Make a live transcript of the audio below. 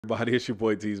Everybody, it's your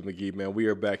boy Teez McGee, man. We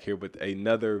are back here with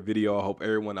another video. I hope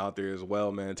everyone out there is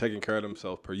well, man, taking care of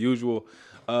themselves per usual.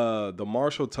 The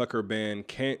Marshall Tucker band,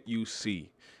 Can't You See?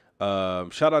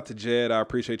 Shout out to Jed. I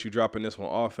appreciate you dropping this one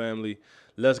off, family.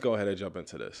 Let's go ahead and jump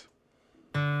into this.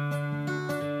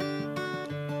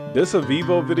 This a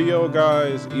Vivo video,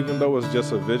 guys. Even though it's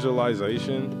just a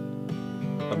visualization,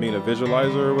 a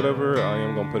visualizer or whatever, I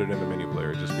am gonna put it in the menu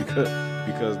player just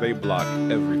because they block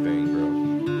everything,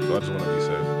 bro. So I just want to be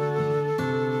safe.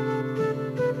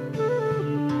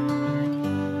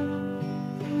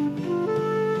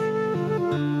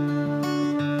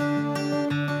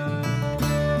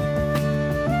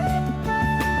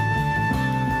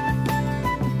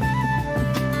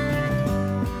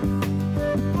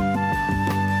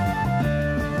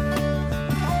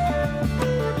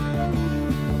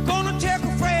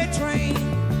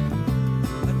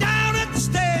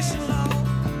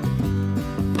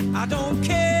 I don't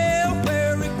care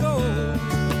where it goes.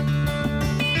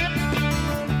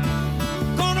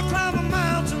 Gonna climb a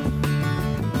mountain,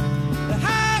 the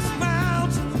highest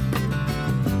mountain.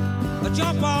 I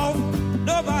jump off,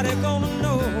 nobody gonna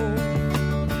know.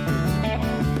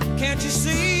 Can't you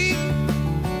see?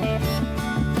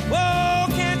 Oh,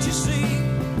 can't you see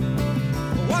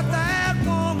what that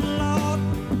woman, Lord,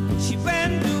 she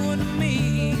been doing to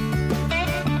me?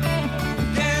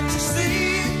 Can't you see?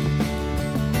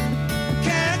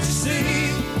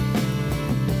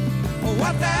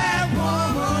 What that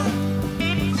woman,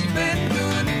 she's been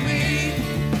doing to me.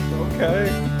 Okay.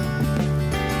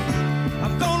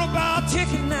 I'm gonna buy a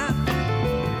ticket now,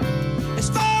 as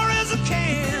far as I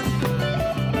can.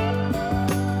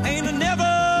 Ain't I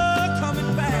never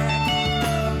coming back.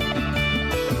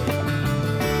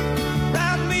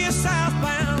 Ride me a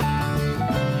southbound,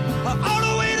 all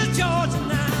the way to Georgia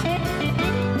now,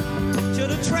 till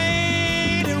the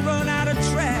train and run out of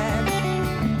track.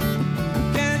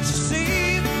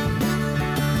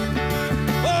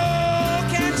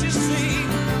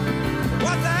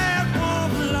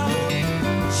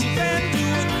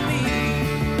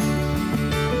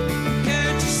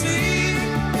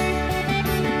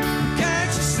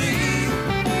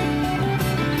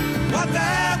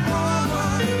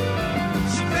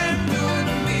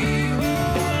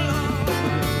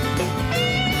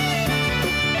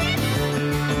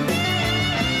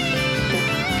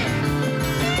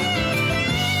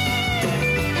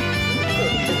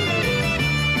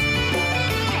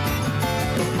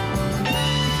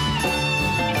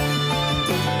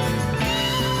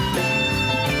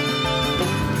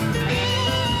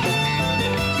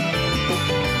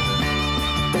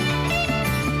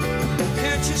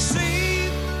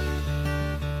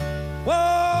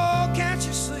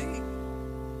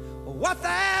 What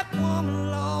that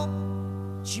woman,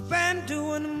 Lord, she been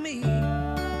doing to me.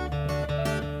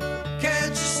 Can't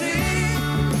you see?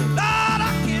 Lord,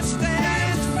 I can't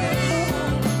stand still.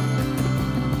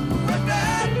 What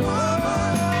that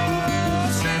woman,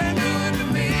 she been doing to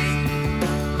me.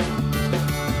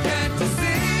 Can't you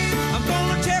see? I'm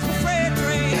gonna take a freight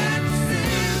train. Can't you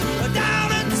see? Down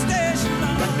at the station,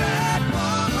 Lord. What that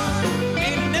woman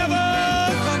ain't never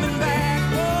coming back.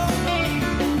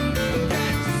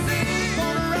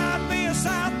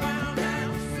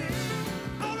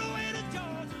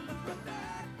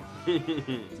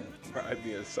 Ride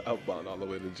me in southbound all the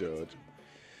way to Georgia.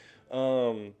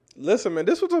 Listen, man,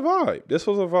 this was a vibe. This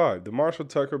was a vibe. The Marshall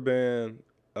Tucker band,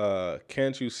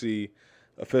 Can't You See?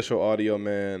 Official audio,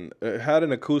 man. It had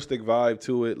an acoustic vibe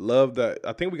to it. Love that.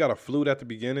 I think we got a flute at the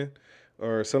beginning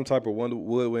or some type of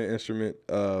woodwind instrument.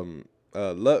 Kind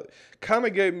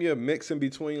of gave me a mix in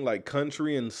between like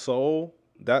country and soul.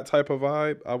 That type of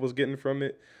vibe I was getting from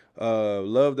it.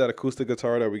 Love that acoustic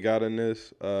guitar that we got in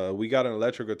this. We got an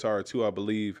electric guitar too, I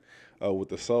believe, with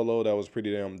the solo. That was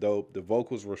pretty damn dope. The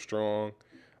vocals were strong.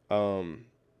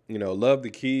 Love the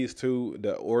keys too.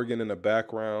 The organ in the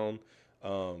background.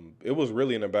 It was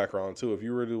really in the background too. If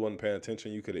you really wasn't paying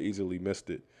attention, you could have easily missed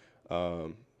it.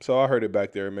 So I heard it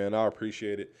back there, man. I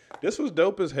appreciate it. This was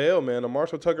dope as hell, man. The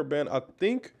Marshall Tucker band. I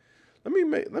think. Let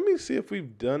me see if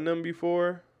we've done them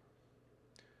before.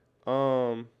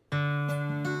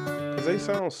 Cause they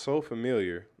sound so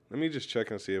familiar. Let me just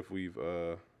check and see if we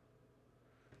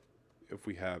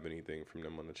have anything from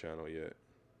them on the channel yet.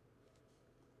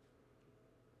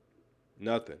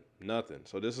 Nothing.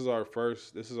 So this is our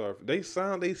first. They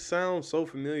sound so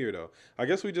familiar though. I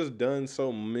guess we just done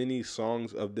so many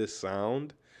songs of this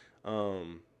sound,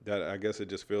 that I guess it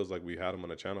just feels like we had them on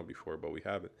the channel before, but we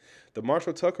haven't. The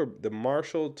Marshall Tucker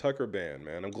band,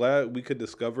 man. I'm glad we could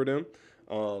discover them.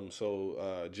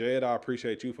 Jed, I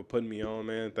appreciate you for putting me on,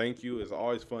 man. Thank you. It's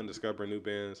always fun discovering new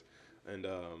bands. and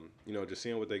you know, just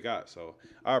seeing what they got. So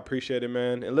I appreciate it,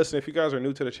 man. And listen, if you guys are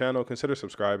new to the channel, consider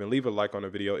subscribing. Leave a like on the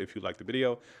video if you like the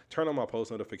video. Turn on my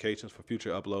post notifications for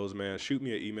future uploads, man. Shoot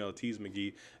me an email,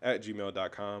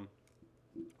 teezmcgee@gmail.com.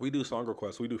 We do song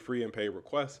requests. We do free and paid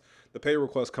requests. The paid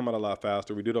requests come out a lot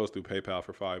faster. We do those through PayPal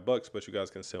for $5, but you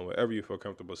guys can send whatever you feel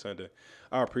comfortable sending.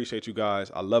 I appreciate you guys.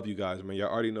 I love you guys, man. Y'all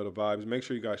already know the vibes. Make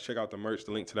sure you guys check out the merch.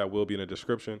 The link to that will be in the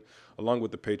description, along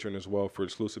with the Patreon as well for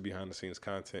exclusive behind-the-scenes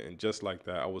content. And just like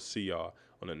that, I will see y'all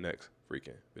on the next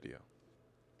freaking video.